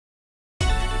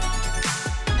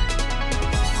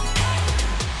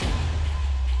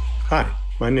Hi,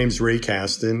 my name's Ray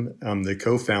Caston. I'm the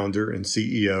co-founder and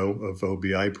CEO of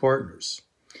OBI Partners.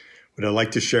 What I'd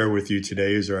like to share with you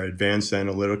today is our advanced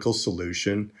analytical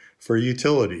solution for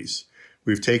utilities.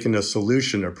 We've taken a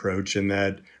solution approach in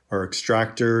that our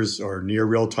extractors, our near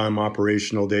real-time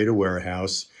operational data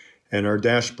warehouse, and our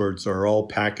dashboards are all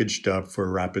packaged up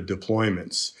for rapid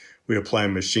deployments. We apply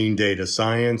machine data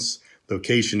science,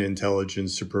 location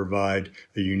intelligence to provide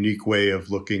a unique way of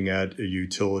looking at a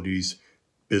utility's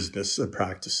business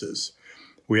practices.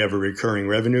 We have a recurring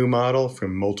revenue model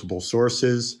from multiple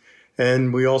sources,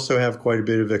 and we also have quite a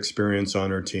bit of experience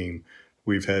on our team.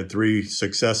 We've had 3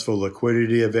 successful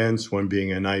liquidity events, one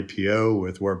being an IPO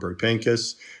with Warburg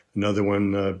Pincus, another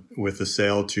one with a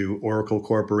sale to Oracle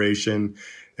Corporation,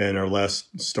 and our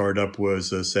last startup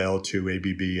was a sale to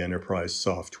ABB Enterprise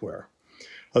Software.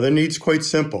 The need's quite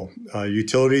simple.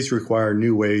 Utilities require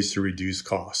new ways to reduce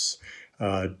costs.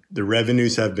 The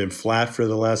revenues have been flat for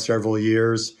the last several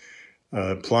years.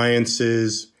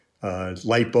 Appliances,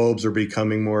 light bulbs are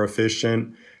becoming more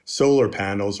efficient. Solar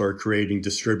panels are creating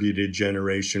distributed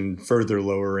generation, further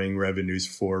lowering revenues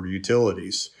for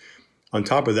utilities. On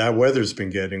top of that, weather's been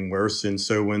getting worse, and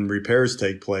so when repairs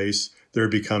take place, they're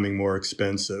becoming more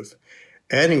expensive.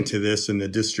 Adding to this in the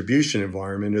distribution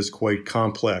environment is quite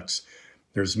complex.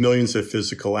 There's millions of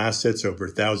physical assets over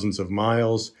thousands of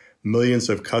miles, millions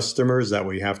of customers that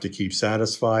we have to keep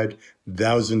satisfied,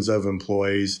 thousands of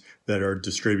employees that are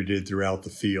distributed throughout the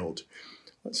field.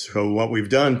 So what we've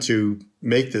done to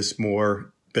make this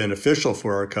more beneficial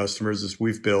for our customers is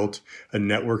we've built a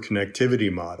network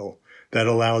connectivity model that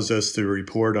allows us to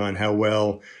report on how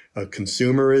well a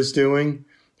consumer is doing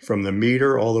from the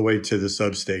meter all the way to the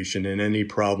substation and any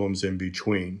problems in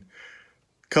between.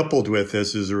 Coupled with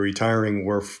this is a retiring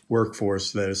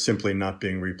workforce that is simply not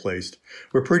being replaced.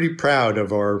 We're pretty proud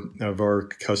of our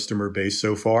customer base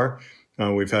so far.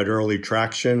 We've had early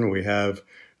traction. We have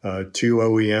 2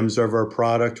 OEMs of our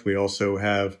product. We also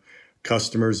have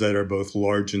customers that are both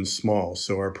large and small,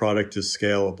 so our product is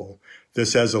scalable.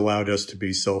 This has allowed us to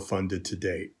be self-funded to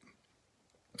date.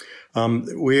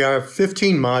 We have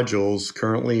 15 modules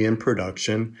currently in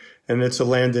production, and it's a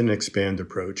land and expand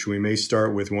approach. We may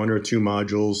start with 1 or 2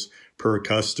 modules per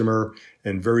customer,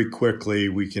 and very quickly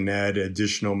we can add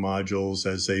additional modules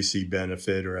as they see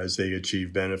benefit or as they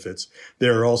achieve benefits.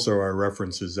 There are also our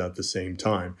references at the same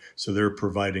time, so they're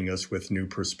providing us with new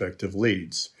prospective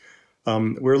leads.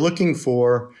 We're looking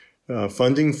for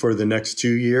funding for the next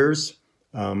 2 years.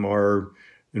 Our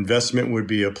investment would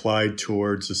be applied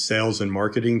towards a sales and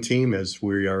marketing team, as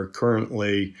we are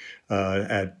currently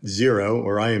at 0,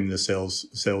 or I am the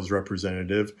sales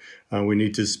representative. We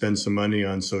need to spend some money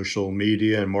on social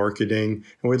media and marketing,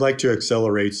 and we'd like to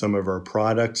accelerate some of our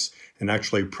products and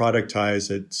actually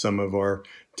productize some of our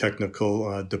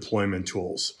technical deployment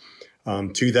tools.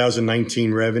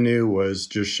 2019 revenue was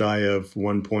just shy of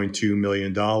 $1.2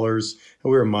 million, and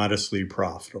we were modestly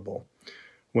profitable.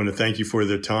 I want to thank you for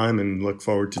the time and look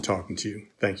forward to talking to you.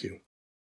 Thank you.